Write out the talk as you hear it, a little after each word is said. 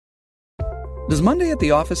Does Monday at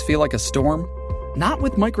the office feel like a storm? Not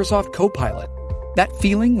with Microsoft Copilot. That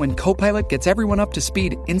feeling when Copilot gets everyone up to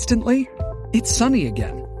speed instantly? It's sunny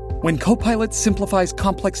again. When Copilot simplifies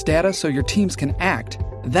complex data so your teams can act,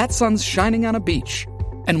 that sun's shining on a beach.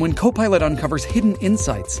 And when Copilot uncovers hidden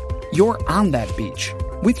insights, you're on that beach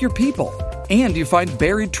with your people, and you find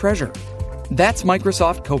buried treasure. That's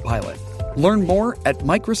Microsoft Copilot. Learn more at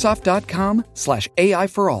Microsoft.com/AI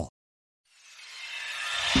for all.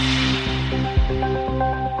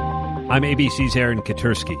 I'm ABC's Aaron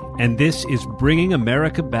Katursky, and this is Bringing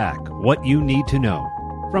America Back, What You Need to Know.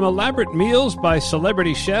 From elaborate meals by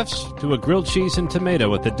celebrity chefs to a grilled cheese and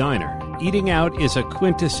tomato at the diner, eating out is a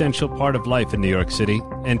quintessential part of life in New York City,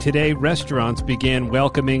 and today restaurants began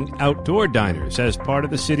welcoming outdoor diners as part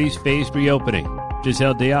of the city's phased reopening.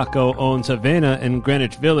 Giselle Diaco owns Avena in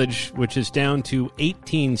Greenwich Village, which is down to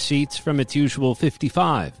 18 seats from its usual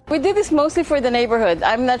 55. We did this mostly for the neighborhood.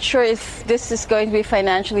 I'm not sure if this is going to be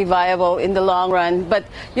financially viable in the long run, but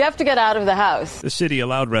you have to get out of the house. The city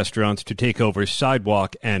allowed restaurants to take over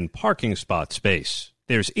sidewalk and parking spot space.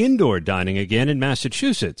 There's indoor dining again in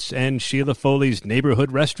Massachusetts and Sheila Foley's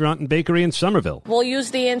neighborhood restaurant and bakery in Somerville. We'll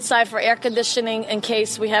use the inside for air conditioning in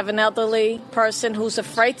case we have an elderly person who's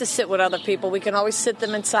afraid to sit with other people. We can always sit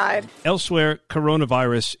them inside. Elsewhere,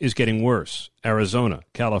 coronavirus is getting worse. Arizona,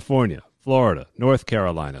 California, Florida, North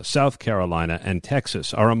Carolina, South Carolina, and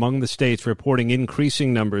Texas are among the states reporting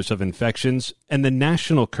increasing numbers of infections, and the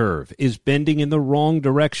national curve is bending in the wrong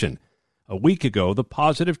direction. A week ago, the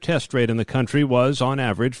positive test rate in the country was, on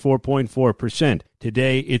average, 4.4%.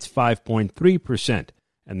 Today, it's 5.3%.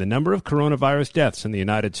 And the number of coronavirus deaths in the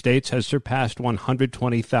United States has surpassed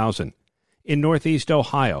 120,000. In Northeast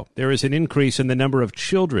Ohio, there is an increase in the number of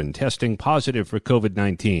children testing positive for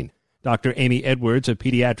COVID-19. Dr. Amy Edwards, a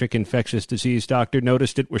pediatric infectious disease doctor,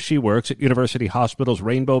 noticed it where she works at University Hospital's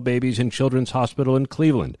Rainbow Babies and Children's Hospital in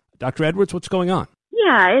Cleveland. Dr. Edwards, what's going on?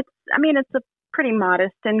 Yeah, it's a pretty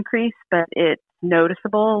modest increase, but it's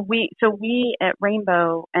noticeable. We at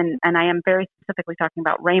Rainbow, and I am very specifically talking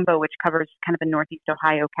about Rainbow, which covers kind of the Northeast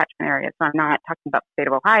Ohio catchment area. So I'm not talking about the state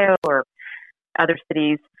of Ohio or other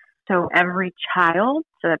cities. So every child,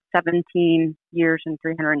 so that's 17 years and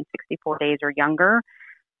 364 days or younger,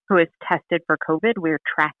 who is tested for COVID, we're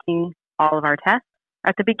tracking all of our tests.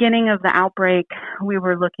 At the beginning of the outbreak, we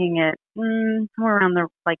were looking at somewhere around the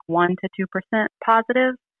 1 to 2%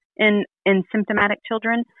 positive in symptomatic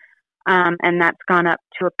children, and that's gone up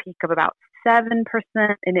to a peak of about 7%,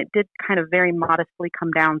 and it did kind of very modestly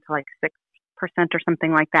come down to 6% or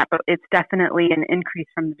something like that, but it's definitely an increase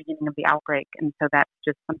from the beginning of the outbreak, and so that's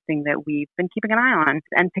just something that we've been keeping an eye on.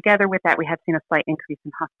 And together with that, we have seen a slight increase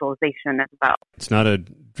in hospitalization as well. It's not a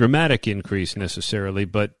dramatic increase necessarily,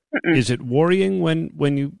 but is it worrying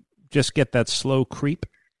when you just get that slow creep?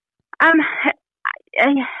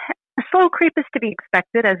 A slow creep is to be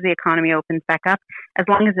expected as the economy opens back up, as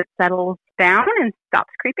long as it settles down and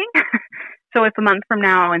stops creeping. So if a month from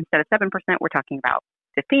now, instead of 7%, we're talking about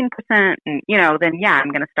 15%, and then I'm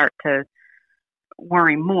going to start to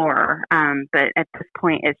worry more. But at this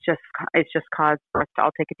point, it's just cause for us to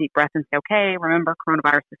all take a deep breath and say, okay, remember,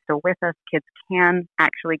 coronavirus is still with us. Kids can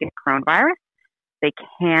actually get coronavirus. They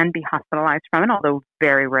can be hospitalized from it, although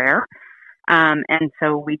very rare. And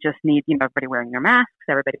so we just need, everybody wearing their masks,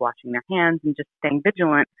 everybody washing their hands, and just staying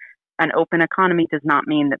vigilant. An open economy does not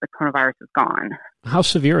mean that the coronavirus is gone. How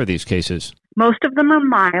severe are these cases? Most of them are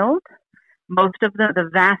mild. Most of the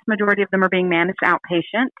vast majority of them are being managed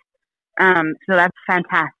outpatient. So that's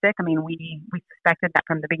fantastic. I mean, we suspected that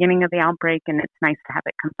from the beginning of the outbreak, and it's nice to have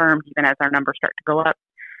it confirmed even as our numbers start to go up.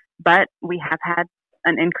 But we have had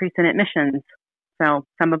an increase in admissions. So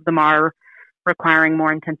some of them are requiring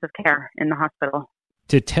more intensive care in the hospital.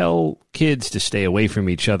 To tell kids to stay away from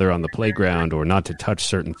each other on the playground or not to touch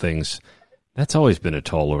certain things, that's always been a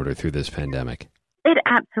tall order through this pandemic. It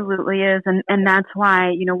absolutely is. And that's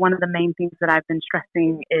why, one of the main things that I've been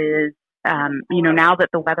stressing is, now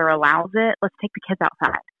that the weather allows it, let's take the kids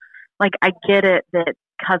outside. I get it that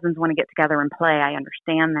cousins want to get together and play. I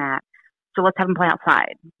understand that. So let's have them play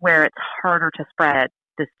outside where it's harder to spread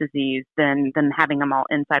this disease than having them all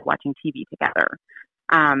inside watching TV together.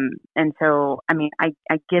 And so, I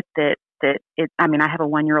get that it, I have a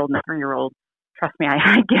 1-year-old and a 3-year-old. Trust me,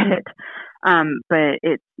 I get it. But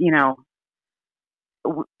it's,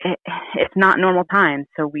 it's not normal times.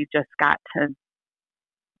 So we've just got to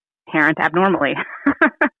parent abnormally.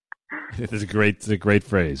 It's a great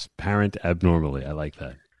phrase. Parent abnormally. I like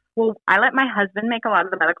that. Well, I let my husband make a lot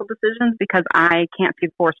of the medical decisions because I can't see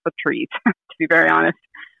the forest for trees, to be very honest.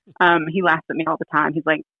 He laughs at me all the time. He's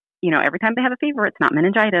like, every time they have a fever, it's not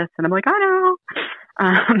meningitis. And I'm like, I know.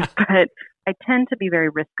 But I tend to be very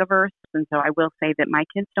risk averse, and so I will say that my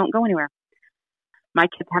kids don't go anywhere. My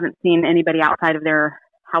kids haven't seen anybody outside of their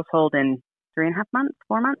household in 3.5 months,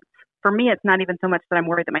 4 months. For me, it's not even so much that I'm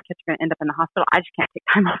worried that my kids are going to end up in the hospital. I just can't take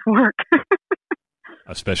time off work.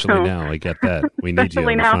 Especially now, I get that. We need you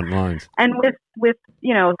on the front lines. And with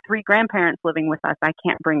 3 grandparents living with us, I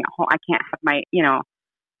can't bring it home. I can't have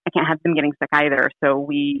I can't have them getting sick either. So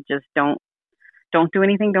we just don't do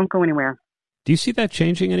anything. Don't go anywhere. Do you see that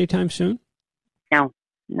changing anytime soon? No,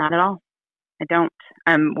 not at all. I don't.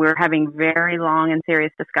 We're having very long and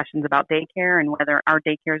serious discussions about daycare and whether our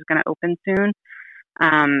daycare is going to open soon.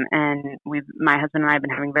 And my husband and I have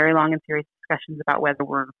been having very long and serious discussions about whether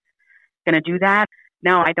we're going to do that.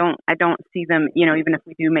 No, I don't see them, even if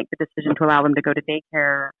we do make the decision to allow them to go to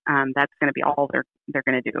daycare, that's going to be all they're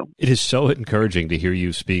going to do. It is so encouraging to hear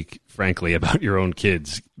you speak frankly about your own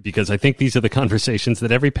kids, because I think these are the conversations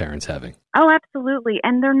that every parent's having. Oh, absolutely.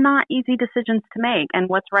 And they're not easy decisions to make. And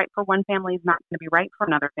what's right for one family is not going to be right for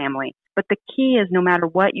another family. But the key is no matter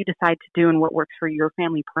what you decide to do and what works for your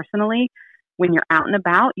family personally, when you're out and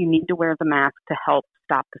about, you need to wear the mask to help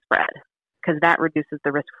stop the spread, because that reduces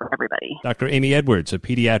the risk for everybody. Dr. Amy Edwards, a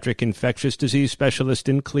pediatric infectious disease specialist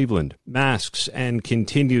in Cleveland. Masks and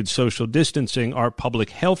continued social distancing are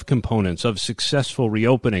public health components of successful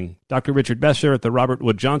reopening. Dr. Richard Besser at the Robert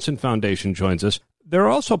Wood Johnson Foundation joins us. There are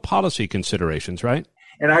also policy considerations, right?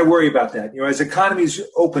 And I worry about that. As economies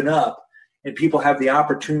open up and people have the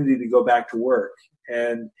opportunity to go back to work,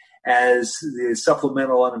 and as the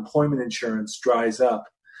supplemental unemployment insurance dries up,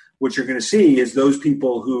 what you're going to see is those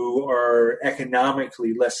people who are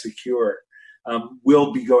economically less secure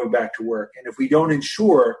will be going back to work. And if we don't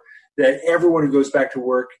ensure that everyone who goes back to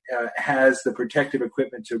work has the protective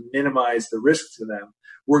equipment to minimize the risk to them,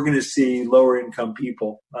 we're going to see lower income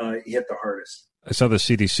people hit the hardest. I saw the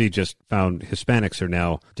CDC just found Hispanics are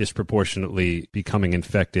now disproportionately becoming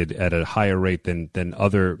infected at a higher rate than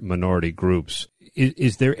other minority groups.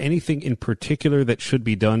 Is there anything in particular that should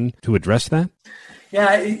be done to address that?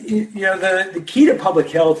 Yeah, the key to public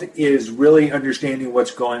health is really understanding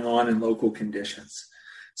what's going on in local conditions.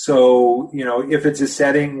 So, if it's a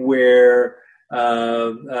setting where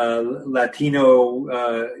Latino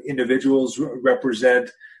individuals represent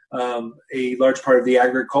a large part of the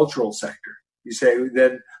agricultural sector, you say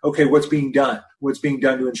then, okay, what's being done? What's being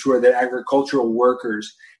done to ensure that agricultural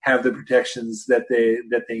workers have the protections that they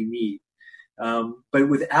need? But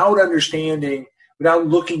without understanding, without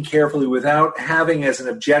looking carefully, without having as an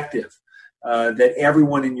objective that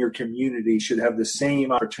everyone in your community should have the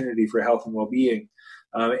same opportunity for health and well-being,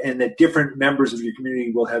 and that different members of your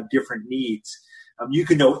community will have different needs. You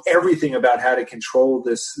can know everything about how to control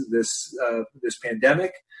this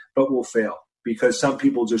pandemic, but will fail because some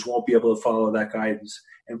people just won't be able to follow that guidance,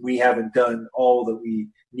 and we haven't done all that we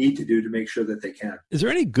need to do to make sure that they can. Is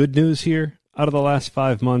there any good news here out of the last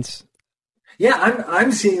 5 months? Yeah,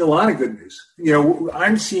 I'm seeing a lot of good news.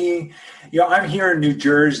 I'm here in New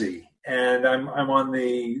Jersey, and I'm on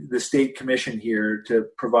the state commission here to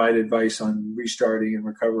provide advice on restarting and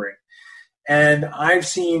recovering. And I've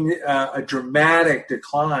seen a dramatic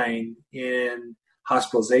decline in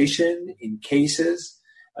hospitalization, in cases,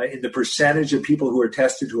 in the percentage of people who are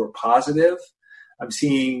tested who are positive. I'm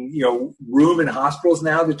seeing, room in hospitals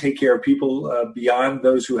now to take care of people beyond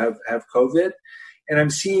those who have COVID. And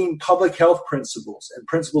I'm seeing public health principles and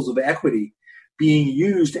principles of equity being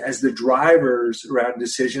used as the drivers around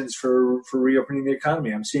decisions for reopening the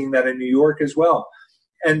economy. I'm seeing that in New York as well.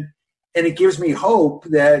 And it gives me hope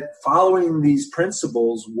that following these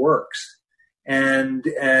principles works. And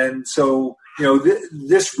so,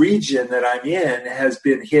 this region that I'm in has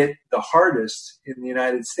been hit the hardest in the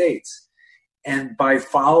United States. And by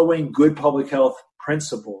following good public health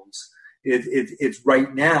principles, it's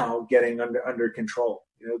right now getting under control.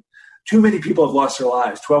 Too many people have lost their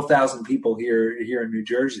lives. 12,000 people here in New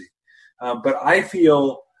Jersey. But I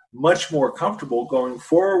feel much more comfortable going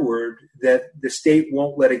forward that the state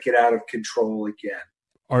won't let it get out of control again.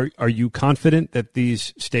 Are you confident that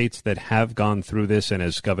these states that have gone through this, and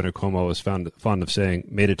as Governor Cuomo is fond of saying,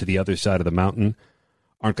 made it to the other side of the mountain,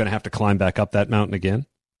 aren't going to have to climb back up that mountain again?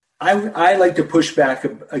 I like to push back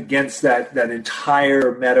against that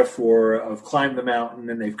entire metaphor of climb the mountain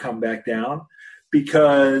and they've come back down,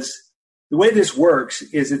 because the way this works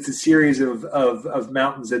is it's a series of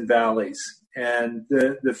mountains and valleys. And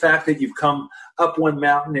the fact that you've come up one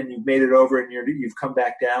mountain and you've made it over and you've come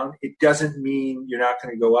back down, it doesn't mean you're not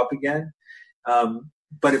going to go up again.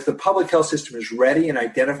 But if the public health system is ready and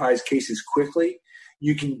identifies cases quickly,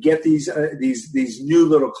 you can get these new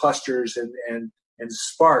little clusters and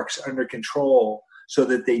sparks under control so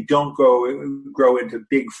that they don't grow into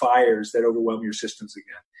big fires that overwhelm your systems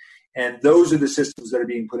again. And those are the systems that are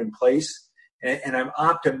being put in place. And I'm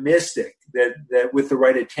optimistic that with the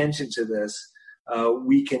right attention to this,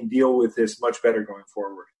 we can deal with this much better going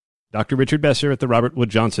forward. Dr. Richard Besser at the Robert Wood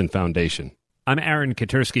Johnson Foundation. I'm Aaron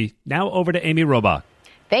Katursky. Now over to Amy Robach.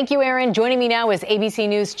 Thank you, Aaron. Joining me now is ABC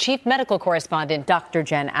News Chief Medical Correspondent Dr.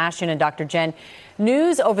 Jen Ashton. And Dr. Jen,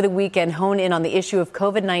 news over the weekend honed in on the issue of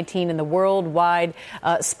COVID-19 in the worldwide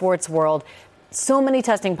sports world. So many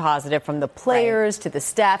testing positive, from the players to the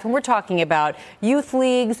staff. And we're talking about youth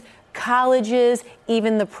leagues, colleges,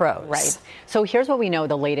 even the pros. Right. So here's what we know,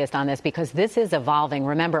 the latest on this, because this is evolving.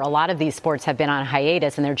 Remember, a lot of these sports have been on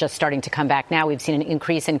hiatus and they're just starting to come back now. We've seen an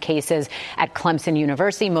increase in cases at Clemson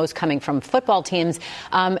University, most coming from football teams.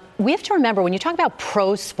 We have to remember, when you talk about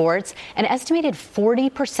pro sports, an estimated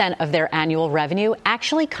 40% of their annual revenue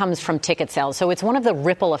actually comes from ticket sales. So it's one of the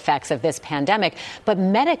ripple effects of this pandemic. But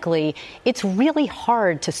medically, it's really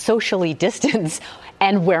hard to socially distance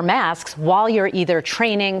and wear masks while you're either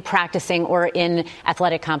training, practicing, or in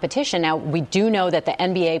athletic competition. Now, we do know that the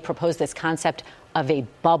NBA proposed this concept of a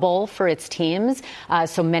bubble for its teams.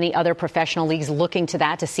 So many other professional leagues looking to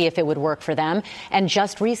that to see if it would work for them. And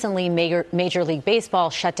just recently, Major League Baseball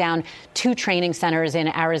shut down 2 training centers in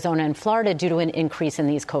Arizona and Florida due to an increase in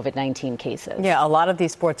these COVID-19 cases. Yeah, a lot of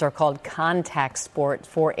these sports are called contact sports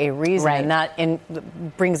for a reason. Right. And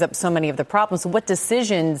that brings up so many of the problems. So what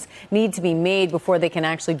decisions need to be made before they can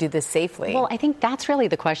actually do this safely? Well, I think that's really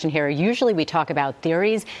the question here. Usually we talk about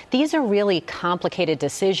theories. These are really complicated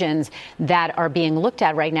decisions that are being looked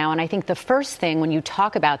at right now. And I think the first thing when you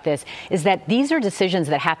talk about this is that these are decisions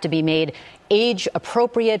that have to be made age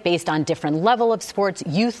appropriate based on different level of sports.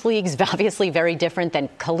 Youth leagues, obviously very different than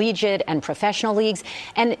collegiate and professional leagues.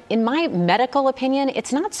 And in my medical opinion,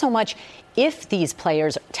 it's not so much if these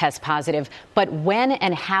players test positive, but when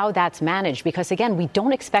and how that's managed. Because, again, we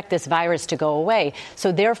don't expect this virus to go away.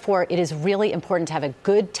 So, therefore, it is really important to have a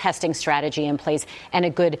good testing strategy in place and a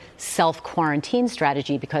good self-quarantine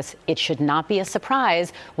strategy, because it should not be a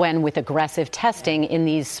surprise when, with aggressive testing in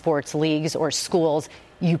these sports leagues or schools,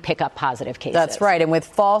 you pick up positive cases. That's right. And with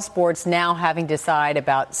fall sports now having to decide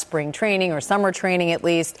about spring training or summer training at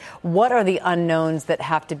least, what are the unknowns that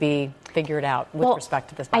have to be figured out with respect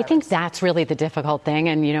to this virus? I think that's really the difficult thing.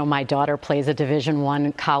 And, you know, my daughter plays a Division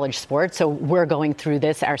I college sport, so we're going through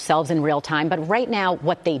this ourselves in real time. But right now,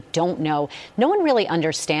 what they don't know, no one really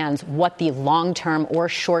understands what the long-term or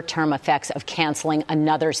short-term effects of canceling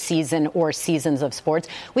another season or seasons of sports.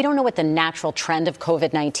 We don't know what the natural trend of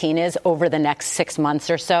COVID-19 is over the next 6 months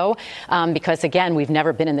or so, because, again, we've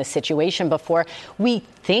never been in this situation before. We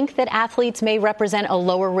think that athletes may represent a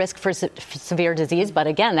lower risk for severe disease, but,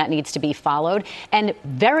 again, that needs to be followed. And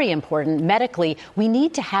very important, medically, we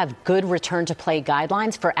need to have good return to play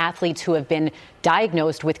guidelines for athletes who have been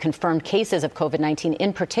diagnosed with confirmed cases of COVID-19,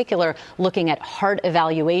 in particular, looking at heart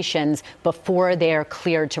evaluations before they're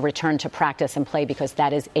cleared to return to practice and play, because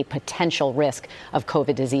that is a potential risk of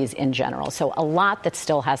COVID disease in general. So a lot that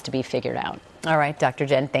still has to be figured out. All right, Dr.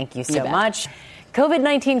 Jen, thank you so much.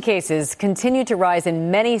 COVID-19 cases continue to rise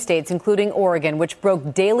in many states, including Oregon, which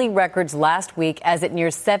broke daily records last week as it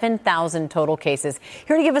nears 7,000 total cases.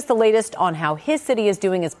 Here to give us the latest on how his city is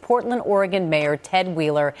doing is Portland, Oregon Mayor Ted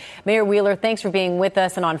Wheeler. Mayor Wheeler, thanks for being with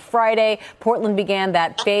us. And on Friday, Portland began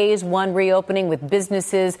that phase 1 reopening with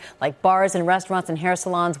businesses like bars and restaurants and hair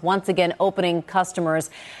salons once again opening customers.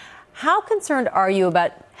 How concerned are you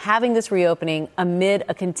about having this reopening amid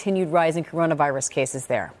a continued rise in coronavirus cases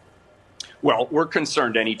there? Well, we're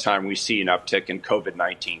concerned anytime we see an uptick in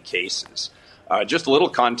COVID-19 cases. Just a little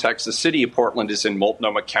context, the city of Portland is in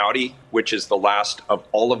Multnomah County, which is the last of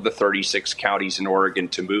all of the 36 counties in Oregon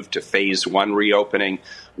to move to phase 1 reopening,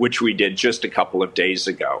 which we did just a couple of days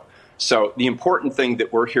ago. So the important thing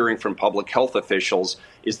that we're hearing from public health officials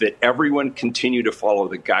is that everyone continue to follow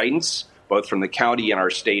the guidance, both from the county and our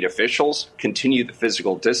state officials, continue the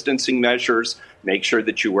physical distancing measures, make sure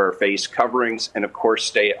that you wear face coverings, and of course,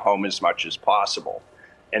 stay at home as much as possible.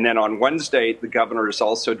 And then on Wednesday, the governor has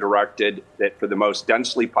also directed that for the most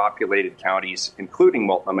densely populated counties, including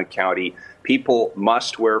Multnomah County, people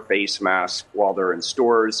must wear face masks while they're in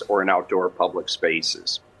stores or in outdoor public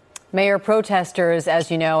spaces. Mayor, protesters, as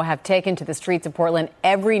you know, have taken to the streets of Portland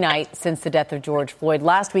every night since the death of George Floyd.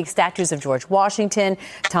 Last week, statues of George Washington,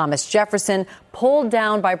 Thomas Jefferson, pulled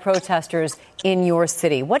down by protesters in your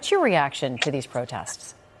city. What's your reaction to these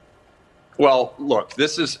protests? Well, look,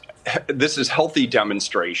 this is healthy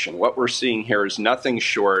demonstration. What we're seeing here is nothing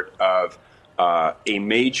short of a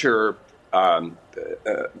major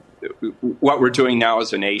what we're doing now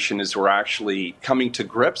as a nation is we're actually coming to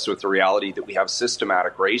grips with the reality that we have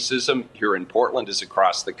systematic racism here in Portland as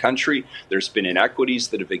across the country. There's been inequities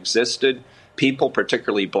that have existed. People,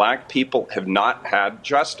 particularly Black people, have not had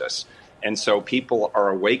justice. And so people are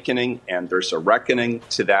awakening, and there's a reckoning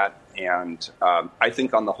to that. And I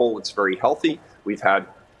think on the whole, it's very healthy. We've had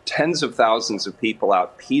tens of thousands of people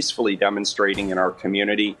out peacefully demonstrating in our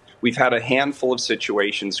community. We've had a handful of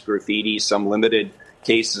situations, graffiti, some limited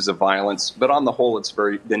cases of violence. But on the whole, it's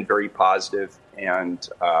been very positive and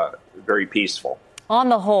very peaceful. On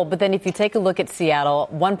the whole, but then if you take a look at Seattle,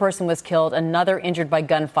 one person was killed, another injured by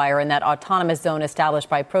gunfire in that autonomous zone established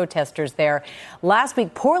by protesters there. Last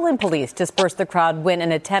week, Portland police dispersed the crowd when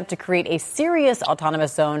an attempt to create a serious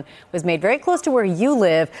autonomous zone was made very close to where you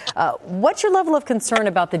live. What's your level of concern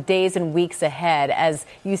about the days and weeks ahead as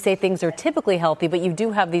you say things are typically healthy, but you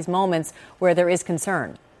do have these moments where there is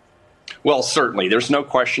concern? Well, certainly. There's no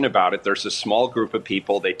question about it. There's a small group of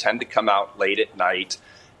people. They tend to come out late at night.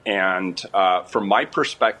 And from my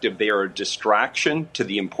perspective, they are a distraction to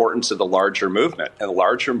the importance of the larger movement. And the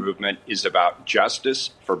larger movement is about justice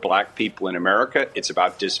for Black people in America. It's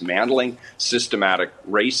about dismantling systematic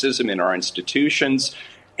racism in our institutions.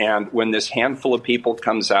 And when this handful of people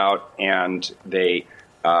comes out and they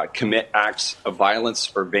commit acts of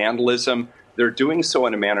violence or vandalism, they're doing so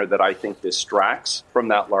in a manner that I think distracts from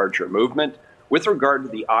that larger movement. With regard to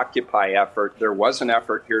the Occupy effort, there was an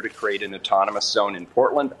effort here to create an autonomous zone in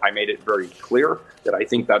Portland. I made it very clear that I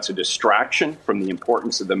think that's a distraction from the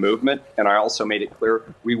importance of the movement. And I also made it clear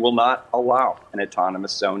we will not allow an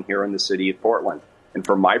autonomous zone here in the city of Portland. And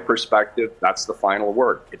from my perspective, that's the final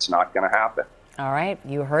word. It's not going to happen. All right.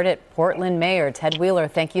 You heard it. Portland Mayor Ted Wheeler,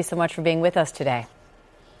 thank you so much for being with us today.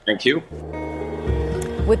 Thank you.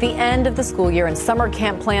 With the end of the school year and summer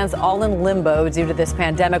camp plans all in limbo due to this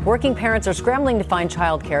pandemic, working parents are scrambling to find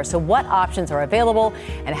childcare. So what options are available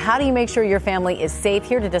and how do you make sure your family is safe?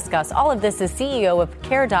 Here to discuss all of this is CEO of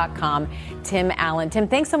Care.com, Tim Allen. Tim,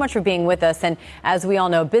 thanks so much for being with us. And as we all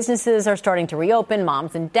know, businesses are starting to reopen,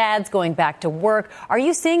 moms and dads going back to work. Are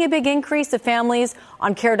you seeing a big increase of families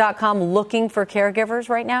on Care.com looking for caregivers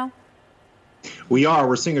right now? We are.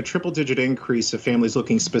 We're seeing a triple-digit increase of families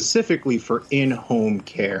looking specifically for in-home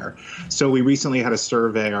care. So we recently had a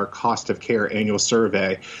survey, our cost of care annual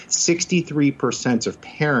survey. 63% of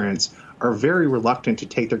parents are very reluctant to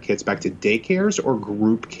take their kids back to daycares or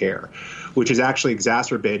group care, which is actually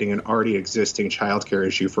exacerbating an already existing childcare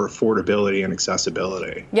issue for affordability and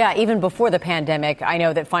accessibility. Yeah, even before the pandemic, I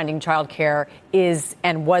know that finding childcare is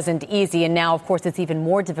and wasn't easy. And now, of course, it's even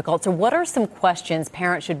more difficult. So what are some questions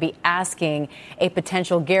parents should be asking a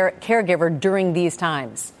potential caregiver during these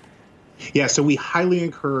times? Yeah, so we highly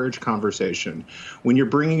encourage conversation. When you're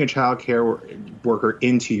bringing a child care worker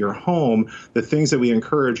into your home, the things that we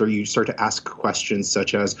encourage are you start to ask questions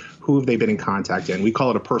such as, who have they been in contact in? We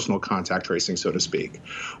call it a personal contact tracing, so to speak.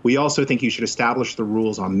 We also think you should establish the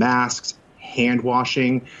rules on masks, hand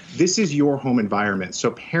washing. This is your home environment.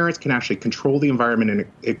 So parents can actually control the environment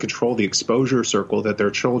and control the exposure circle that their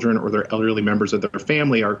children or their elderly members of their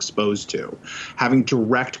family are exposed to. Having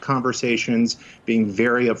direct conversations, being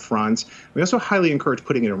very upfront. We also highly encourage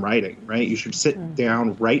putting it in writing, right? You should sit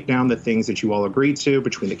down, write down the things that you all agreed to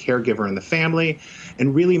between the caregiver and the family,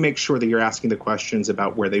 and really make sure that you're asking the questions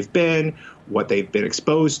about where they've been, what they've been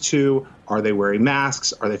exposed to, are they wearing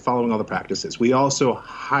masks, are they following all the practices. We also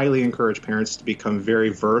highly encourage parents to become very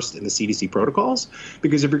versed in the CDC protocols,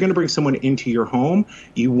 because if you're going to bring someone into your home,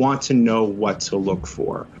 you want to know what to look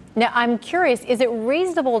for. Now, I'm curious, is it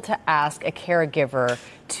reasonable to ask a caregiver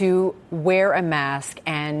to wear a mask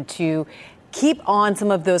and to keep on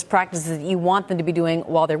some of those practices that you want them to be doing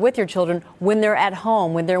while they're with your children, when they're at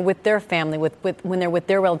home, when they're with their family, when they're with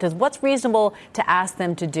their relatives? What's reasonable to ask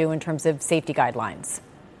them to do in terms of safety guidelines?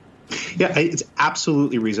 Yeah, it's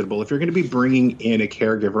absolutely reasonable. If you're going to be bringing in a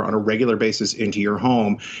caregiver on a regular basis into your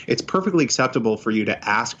home, it's perfectly acceptable for you to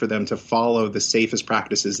ask for them to follow the safest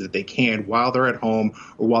practices that they can while they're at home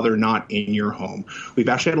or while they're not in your home. We've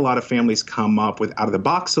actually had a lot of families come up with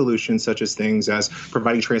out-of-the-box solutions, such as things as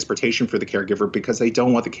providing transportation for the caregiver, because they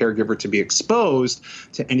don't want the caregiver to be exposed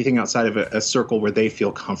to anything outside of a circle where they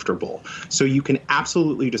feel comfortable. So you can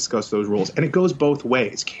absolutely discuss those rules. And it goes both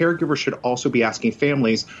ways. Caregivers should also be asking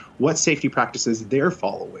families what safety practices they're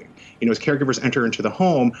following. You know, as caregivers enter into the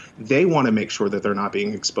home, they want to make sure that they're not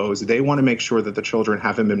being exposed. They want to make sure that the children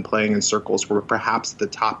haven't been playing in circles where perhaps the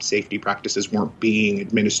top safety practices weren't being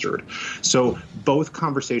administered. So both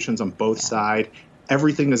conversations on both sides,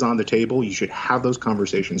 everything is on the table. You should have those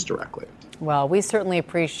conversations directly. Well, we certainly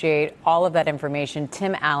appreciate all of that information.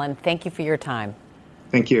 Tim Allen, thank you for your time.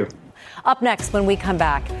 Thank you. Up next, when we come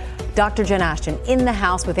back, Dr. Jen Ashton in the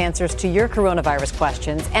house with answers to your coronavirus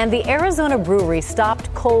questions. And the Arizona brewery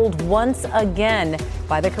stopped cold once again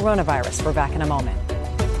by the coronavirus. We're back in a moment.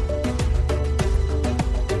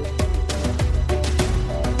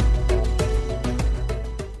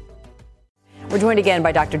 We're joined again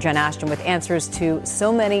by Dr. Jen Ashton with answers to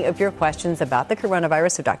so many of your questions about the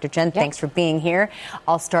coronavirus. So, Dr. Jen, thanks for being here.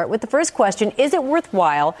 I'll start with the first question. Is it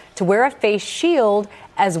worthwhile to wear a face shield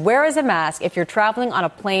as well as a mask if you're traveling on a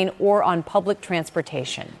plane or on public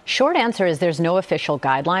transportation? Short answer is there's no official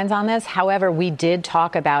guidelines on this. However, we did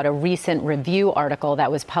talk about a recent review article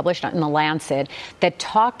that was published in The Lancet that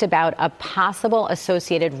talked about a possible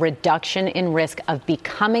associated reduction in risk of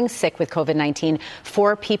becoming sick with COVID-19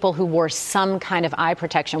 for people who wore some kind of eye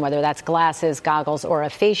protection, whether that's glasses, goggles, or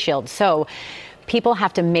a face shield. So people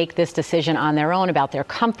have to make this decision on their own about their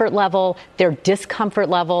comfort level, their discomfort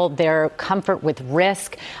level, their comfort with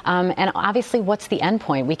risk, and obviously what's the end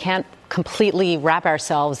point. We can't completely wrap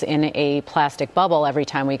ourselves in a plastic bubble every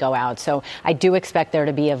time we go out. So I do expect there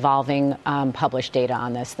to be evolving published data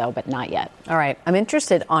on this, though, but not yet. All right. I'm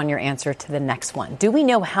interested on your answer to the next one. Do we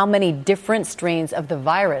know how many different strains of the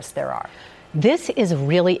virus there are? This is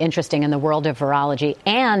really interesting in the world of virology,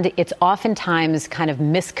 and it's oftentimes kind of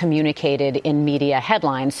miscommunicated in media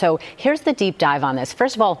headlines. So here's the deep dive on this.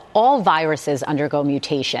 First of all viruses undergo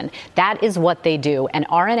mutation. That is what they do. And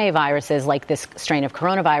RNA viruses, like this strain of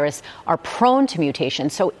coronavirus, are prone to mutation.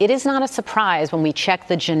 So it is not a surprise when we check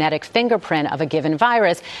the genetic fingerprint of a given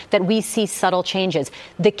virus that we see subtle changes.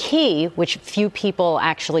 The key, which few people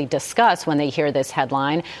actually discuss when they hear this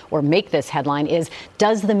headline or make this headline, is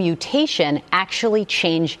does the mutation actually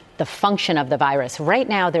change the function of the virus? Right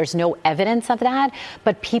now, there's no evidence of that,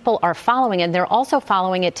 but people are following it. And they're also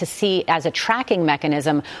following it to see as a tracking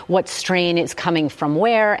mechanism what strain is coming from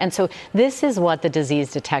where. And so this is what the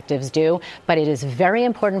disease detectives do. But it is very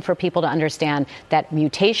important for people to understand that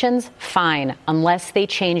mutations, fine, unless they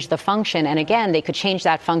change the function. And again, they could change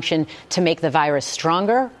that function to make the virus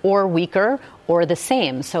stronger or weaker or the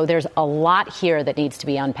same. So there's a lot here that needs to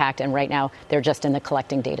be unpacked. And right now, they're just in the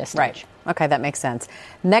collecting data stage. Right. Okay, that makes sense.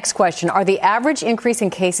 Next question. Are the average increase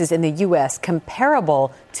in cases in the U.S.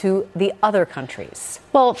 comparable to the other countries?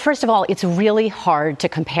 Well, first of all, it's really hard to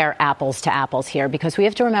compare apples to apples here because we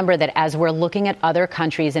have to remember that as we're looking at other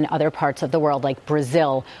countries in other parts of the world, like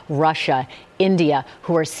Brazil, Russia, India,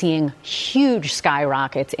 who are seeing huge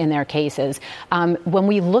skyrockets in their cases, when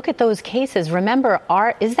we look at those cases, remember,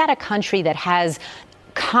 is that a country that has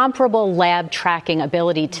comparable lab tracking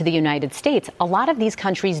ability to the United States? A lot of these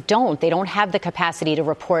countries don't. They don't have the capacity to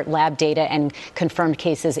report lab data and confirmed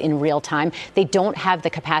cases in real time. They don't have the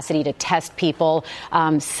capacity to test people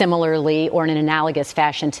similarly or in an analogous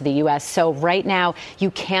fashion to the U.S. So right now,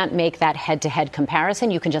 you can't make that head-to-head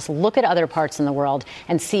comparison. You can just look at other parts in the world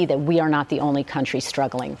and see that we are not the only country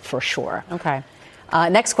struggling, for sure. Okay.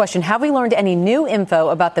 Next question. Have we learned any new info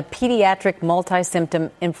about the pediatric multi-symptom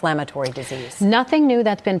inflammatory disease? Nothing new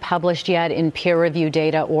that's been published yet in peer-reviewed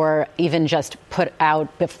data or even just put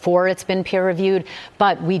out before it's been peer-reviewed.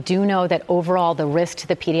 But we do know that overall the risk to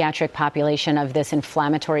the pediatric population of this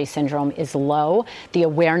inflammatory syndrome is low. The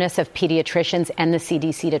awareness of pediatricians and the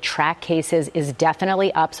CDC to track cases is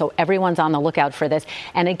definitely up. So everyone's on the lookout for this.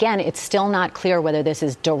 And again, it's still not clear whether this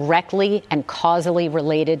is directly and causally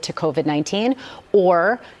related to COVID-19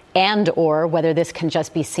 or whether this can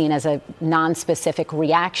just be seen as a non-specific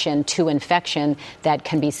reaction to infection that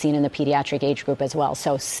can be seen in the pediatric age group as well.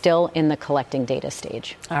 So still in the collecting data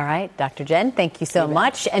stage. All right, Dr. Jen, thank you so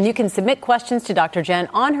much. And you can submit questions to Dr. Jen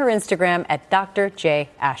on her Instagram at Dr. J.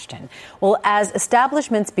 Ashton. Well, as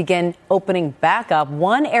establishments begin opening back up,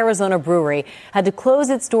 one Arizona brewery had to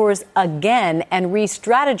close its doors again and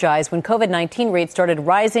re-strategize when COVID-19 rates started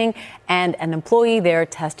rising and an employee there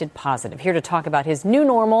tested positive. Here to talk about his new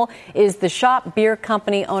normal is the Shop Beer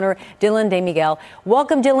Company owner, Dylan De Miguel.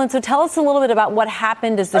 Welcome, Dylan. So tell us a little bit about what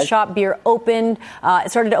happened as the Shop Beer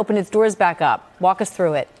started to open its doors back up. Walk us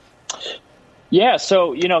through it. Yeah,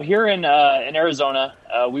 so, here in Arizona,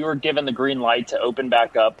 we were given the green light to open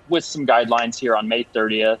back up with some guidelines here on May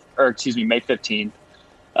 15th.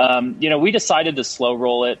 We decided to slow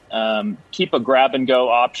roll it, keep a grab and go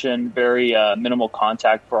option, very minimal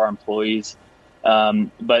contact for our employees.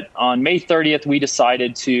 But on May 30th, we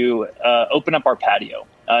decided to open up our patio,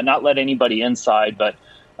 not let anybody inside, but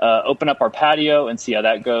open up our patio and see how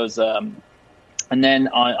that goes. And then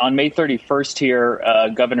on May 31st here,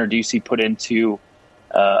 Governor Ducey put into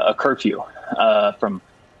a curfew from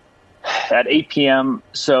at 8 p.m.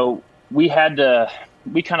 So we kind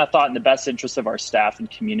of thought in the best interest of our staff and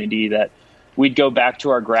community that we'd go back to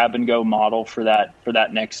our grab and go model for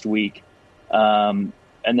that next week. And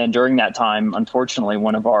then during that time, unfortunately,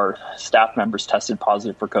 one of our staff members tested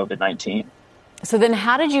positive for COVID-19. So then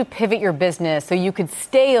how did you pivot your business so you could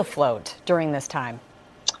stay afloat during this time?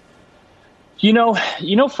 You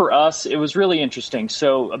know, for us, it was really interesting.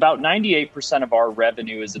 So about 98% of our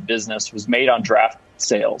revenue as a business was made on draft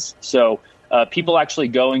sales. So people actually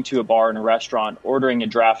going to a bar and a restaurant, ordering a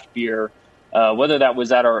draft beer, whether that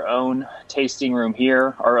was at our own tasting room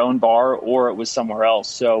here, our own bar, or it was somewhere else.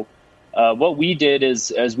 So what we did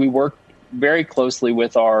is, as we worked very closely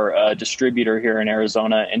with our distributor here in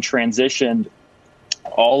Arizona and transitioned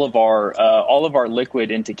all of our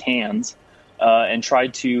liquid into cans and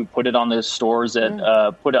tried to put it on the stores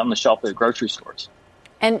put it on the shelf at grocery stores.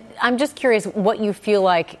 And I'm just curious what you feel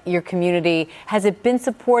like your community, has it been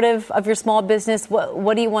supportive of your small business?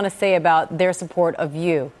 What do you want to say about their support of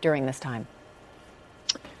you during this time?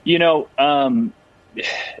 You know,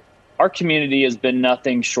 our community has been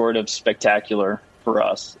nothing short of spectacular for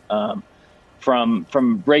us.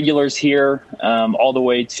 From regulars here all the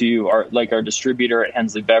way to our distributor at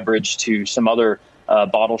Hensley Beverage to some other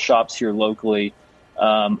bottle shops here locally.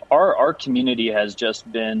 Our community has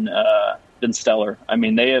just been stellar. I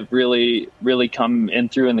mean, they have really come in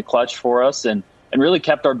through in the clutch for us and really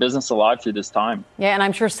kept our business alive through this time. Yeah, and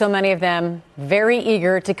I'm sure so many of them very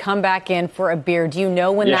eager to come back in for a beer. Do you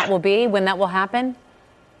know when that will be, when that will happen?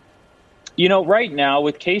 You know, right now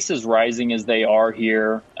with cases rising as they are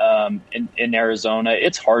here in Arizona,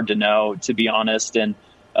 it's hard to know, to be honest. And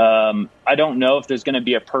I don't know if there's going to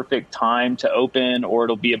be a perfect time to open or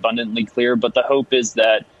it'll be abundantly clear. But the hope is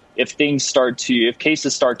that if cases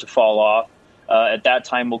start to fall off, at that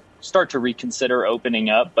time we'll start to reconsider opening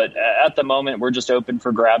up. But at the moment, we're just open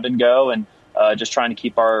for grab and go and just trying to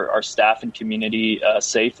keep our staff and community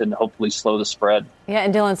safe and hopefully slow the spread. Yeah,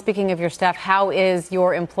 and Dylan, speaking of your staff, how is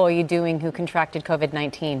your employee doing who contracted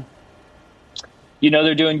COVID-19? You know,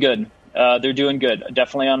 they're doing good. They're doing good.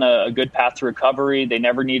 Definitely on a good path to recovery. They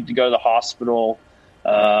never needed to go to the hospital.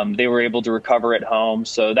 They were able to recover at home.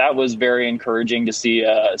 So that was very encouraging to see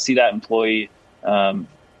that employee, have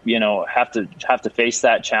to face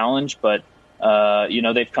that challenge. But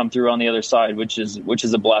they've come through on the other side, which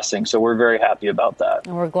is a blessing. So we're very happy about that.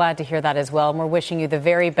 And we're glad to hear that as well. And we're wishing you the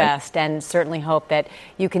very best and certainly hope that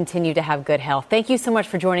you continue to have good health. Thank you so much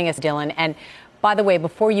for joining us, Dylan. And by the way,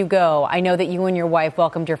 before you go, I know that you and your wife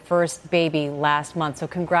welcomed your first baby last month. So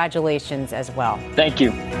congratulations as well. Thank you.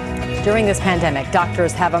 During this pandemic,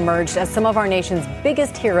 doctors have emerged as some of our nation's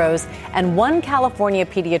biggest heroes, and one California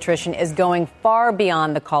pediatrician is going far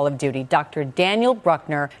beyond the call of duty. Dr. Daniel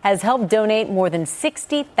Bruckner has helped donate more than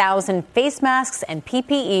 60,000 face masks and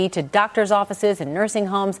PPE to doctors' offices and nursing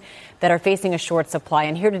homes that are facing a short supply.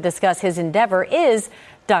 And here to discuss his endeavor is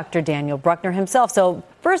Dr. Daniel Bruckner himself. So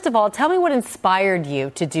first of all, tell me what inspired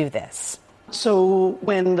you to do this. So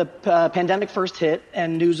when the pandemic first hit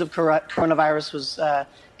and news of coronavirus was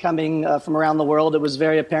coming from around the world, it was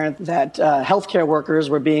very apparent that healthcare workers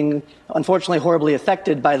were being, unfortunately, horribly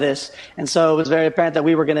affected by this. And so it was very apparent that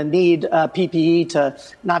we were going to need PPE to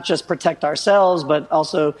not just protect ourselves, but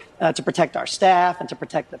also to protect our staff and to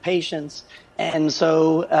protect the patients. And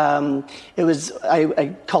so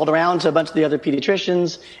I called around to a bunch of the other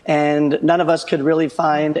pediatricians, and none of us could really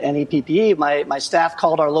find any PPE. My staff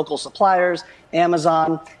called our local suppliers,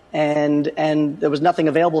 Amazon, and there was nothing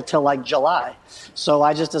available till like July. So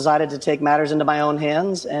I just decided to take matters into my own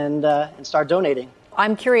hands and start donating.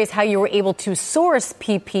 I'm curious how you were able to source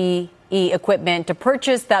PPE equipment to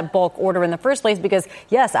purchase that bulk order in the first place, because,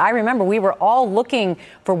 yes, I remember we were all looking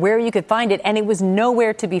for where you could find it, and it was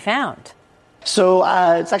nowhere to be found. So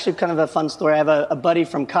it's actually kind of a fun story. I have a buddy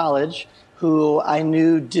from college who I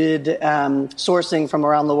knew did sourcing from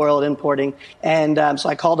around the world, importing. And so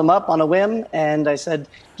I called him up on a whim, and I said,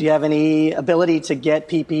 do you have any ability to get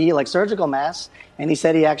PPE, like surgical masks? And he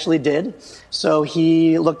said he actually did. So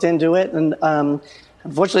he looked into it, and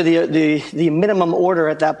unfortunately, the minimum order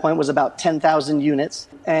at that point was about 10,000 units,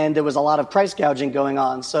 and there was a lot of price gouging going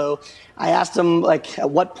on. So I asked him, like, at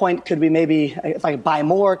what point could we maybe, if I could buy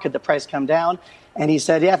more, could the price come down? And he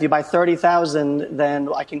said, yeah, if you buy 30,000, then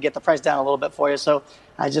I can get the price down a little bit for you. So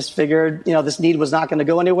I just figured, this need was not going to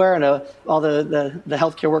go anywhere, and all the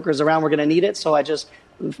healthcare workers around were going to need it. So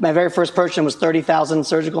my very first purchase was 30,000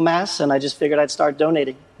 surgical masks, and I just figured I'd start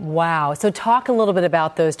donating. Wow. So talk a little bit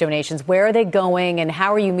about those donations. Where are they going, and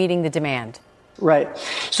how are you meeting the demand? Right.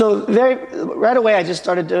 So right away, I just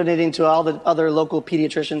started donating to all the other local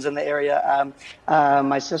pediatricians in the area.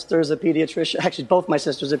 My sister's a pediatrician. Actually, both my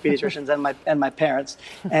sisters are pediatricians, and my parents.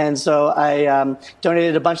 And so I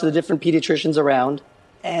donated a bunch of the different pediatricians around.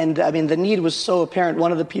 And I mean, the need was so apparent.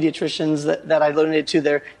 One of the pediatricians that I donated to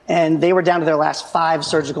there, and they were down to their last 5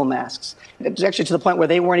 surgical masks. It was actually to the point where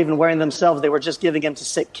they weren't even wearing themselves. They were just giving them to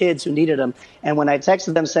sick kids who needed them. And when I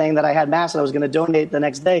texted them saying that I had masks and I was going to donate the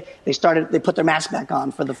next day, they put their mask back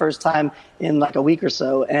on for the first time in like a week or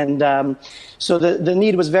so. And so the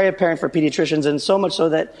need was very apparent for pediatricians, and so much so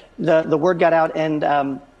that the word got out,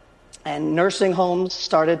 and nursing homes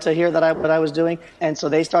started to hear what I was doing. And so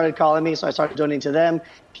they started calling me. So I started donating to them,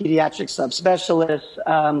 pediatric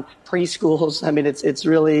subspecialists, preschools. I mean, it's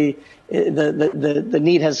really, the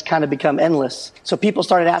need has kind of become endless. So people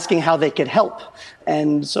started asking how they could help.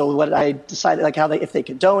 And so what I decided, if they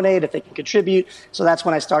could donate, if they could contribute. So that's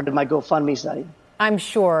when I started my GoFundMe study. I'm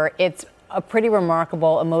sure it's a pretty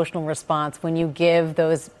remarkable emotional response when you give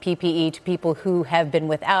those PPE to people who have been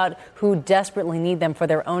without, who desperately need them for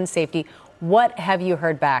their own safety. What have you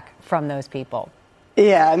heard back from those people?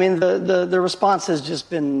 Yeah, I mean, the response has just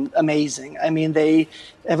been amazing. I mean,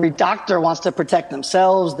 every doctor wants to protect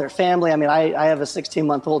themselves, their family. I mean, I have a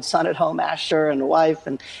 16-month-old son at home, Asher, and a wife,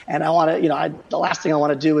 and I want to, the last thing I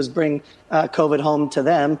want to do is bring COVID home to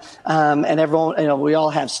them. And everyone, we all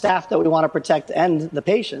have staff that we want to protect and the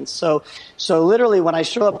patients. So literally, when I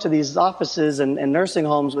show up to these offices and nursing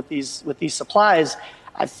homes with these supplies,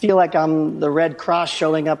 I feel like I'm the Red Cross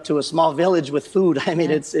showing up to a small village with food. I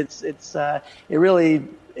mean, it really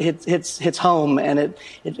hits home, and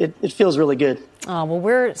it feels really good. Oh, well,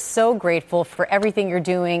 we're so grateful for everything you're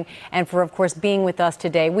doing and for, of course, being with us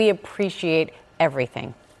today. We appreciate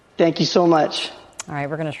everything. Thank you so much. All right,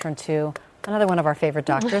 we're going to turn to another one of our favorite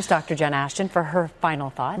doctors, Dr. Jen Ashton, for her final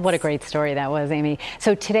thoughts. What a great story that was, Amy.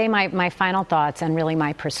 So today, my final thoughts and really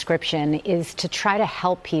my prescription is to try to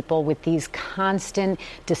help people with these constant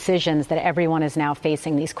decisions that everyone is now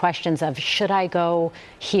facing, these questions of, should I go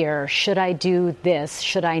here? Should I do this?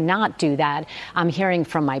 Should I not do that? I'm hearing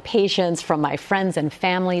from my patients, from my friends and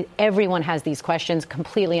family. Everyone has these questions,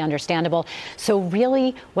 completely understandable. So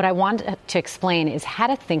really, what I want to explain is how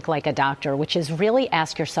to think like a doctor, which is really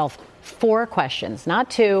ask yourself 4 questions, not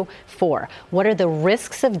 2, 4. What are the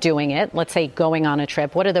risks of doing it? Let's say going on a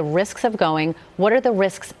trip. What are the risks of going? What are the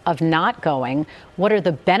risks of not going? What are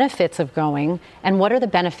the benefits of going? And what are the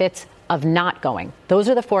benefits of not going? Those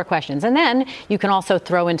are the 4 questions. And then you can also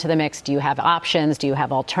throw into the mix, do you have options? Do you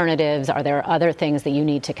have alternatives? Are there other things that you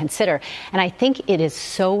need to consider? And I think it is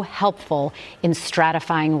so helpful in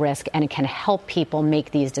stratifying risk, and it can help people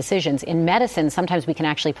make these decisions. In medicine, sometimes we can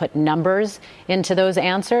actually put numbers into those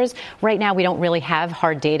answers. Right now, we don't really have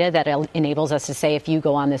hard data that enables us to say, if you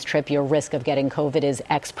go on this trip, your risk of getting COVID is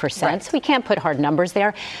X percent. Right. So we can't put hard numbers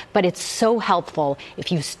there. But it's so helpful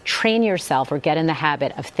if you train yourself or get in the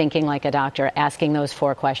habit of thinking like a doctor, asking those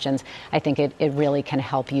 4 questions. I think it really can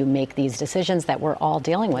help you make these decisions that we're all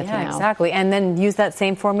dealing with now. Exactly. And then use that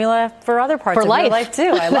same formula for other parts of your life,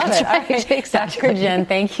 too. I love it. Right. Right. Exactly. Dr. Jen,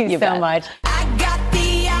 thank you so much.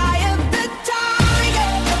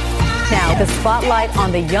 Now, the spotlight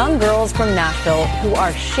on the young girls from Nashville who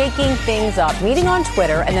are shaking things up, meeting on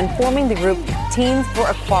Twitter and then forming the group Teens for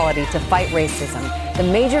Equality to fight racism, the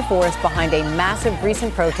major force behind a massive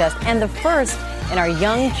recent protest and the first in our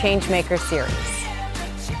Young Changemaker series.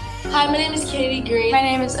 Hi, my name is Katie Green. My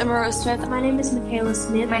name is Emma Rose Smith. My name is Michaela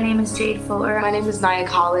Smith. My name is Jade Fuller. My name is Nia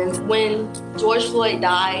Collins. When George Floyd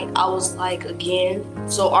died, I was like, again,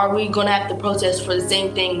 so are we going to have to protest for the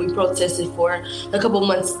same thing we protested for a couple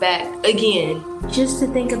months back again? Just to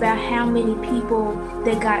think about how many people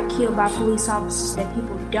that got killed by police officers that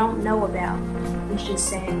people don't know about, it's just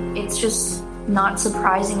sad. It's just not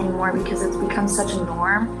surprising anymore because it's become such a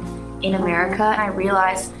norm in America. I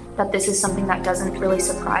realize that this is something that doesn't really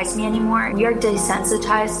surprise me anymore. We are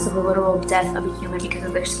desensitized to the literal death of a human because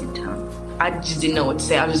of their skin tone. I just didn't know what to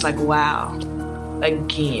say. I was just like, wow,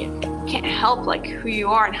 again. You can't help like who you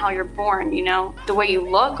are and how you're born, you know? The way you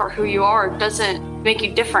look or who you are doesn't make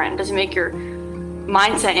you different, doesn't make your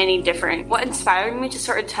mindset any different. What inspired me to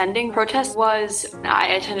start attending protests was I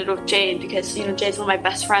attended with Jade because, you know, Jade's one of my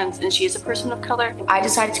best friends and she is a person of color. I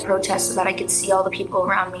decided to protest so that I could see all the people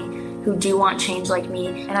around me who do want change like me,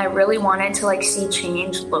 and I really wanted to like see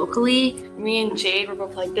change locally. Me and Jade were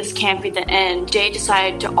both like, this can't be the end. Jade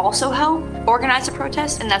decided to also help organize a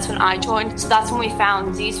protest, and that's when I joined. So that's when we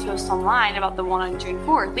found Z's post online about the one on June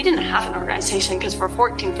 4th. We didn't have an organization because we're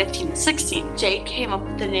 14, 15, and 16. Jade came up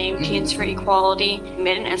with the name Teens for Equality,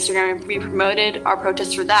 made an Instagram, and we promoted our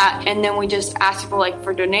protest for that. And then we just asked people like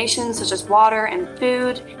for donations such as water and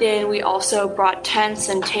food. Then we also brought tents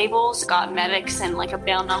and tables, got medics and like a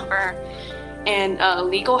bail number and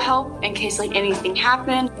legal help in case like anything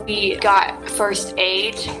happened. We got first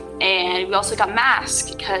aid And we also got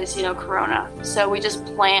masks because, Corona. So we just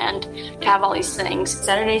planned to have all these things.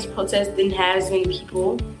 Saturday's protest didn't have as many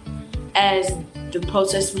people as the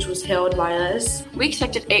protest which was held by us. We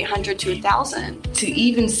expected 800 to 1,000. To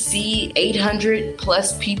even see 800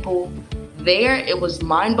 plus people there, it was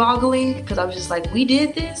mind-boggling because I was just like, we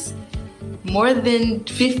did this? More than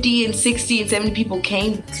 50 and 60 and 70 people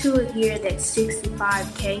came. To hear that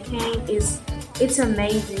 65K came it's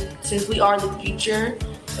amazing. Since we are the future,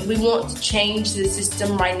 and we want to change the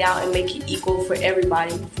system right now and make it equal for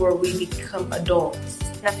everybody before we become adults.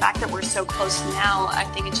 The fact that we're so close now, I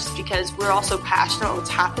think it's just because we're all so passionate about what's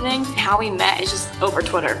happening. How we met is just over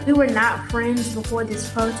Twitter. We were not friends before this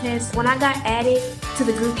protest. When I got added to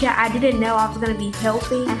the group chat, I didn't know I was going to be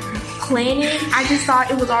helping, planning. I just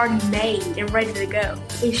thought it was already made and ready to go.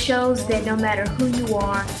 It shows that no matter who you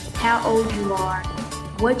are, how old you are,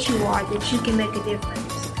 what you are, that you can make a difference.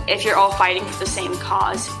 If you're all fighting for the same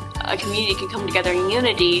cause, a community can come together in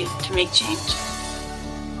unity to make change.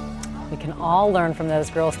 We can all learn from those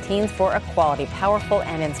girls. Teens for Equality, powerful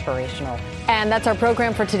and inspirational. And that's our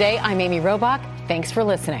program for today. I'm Amy Robach. Thanks for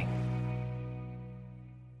listening.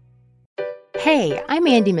 Hey, I'm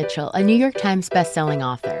Andy Mitchell, a New York Times bestselling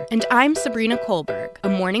author. And I'm Sabrina Kohlberg, a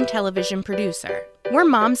morning television producer. We're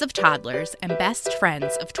moms of toddlers and best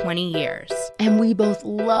friends of 20 years. And we both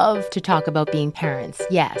love to talk about being parents,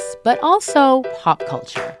 yes, but also pop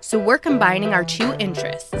culture. So we're combining our two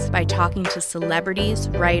interests by talking to celebrities,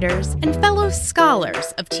 writers, and fellow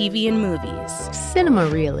scholars of TV and movies. Cinema,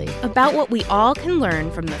 really. About what we all can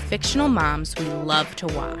learn from the fictional moms we love to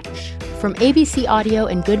watch. From ABC Audio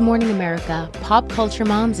and Good Morning America, Pop Culture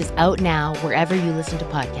Moms is out now wherever you listen to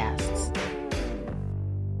podcasts.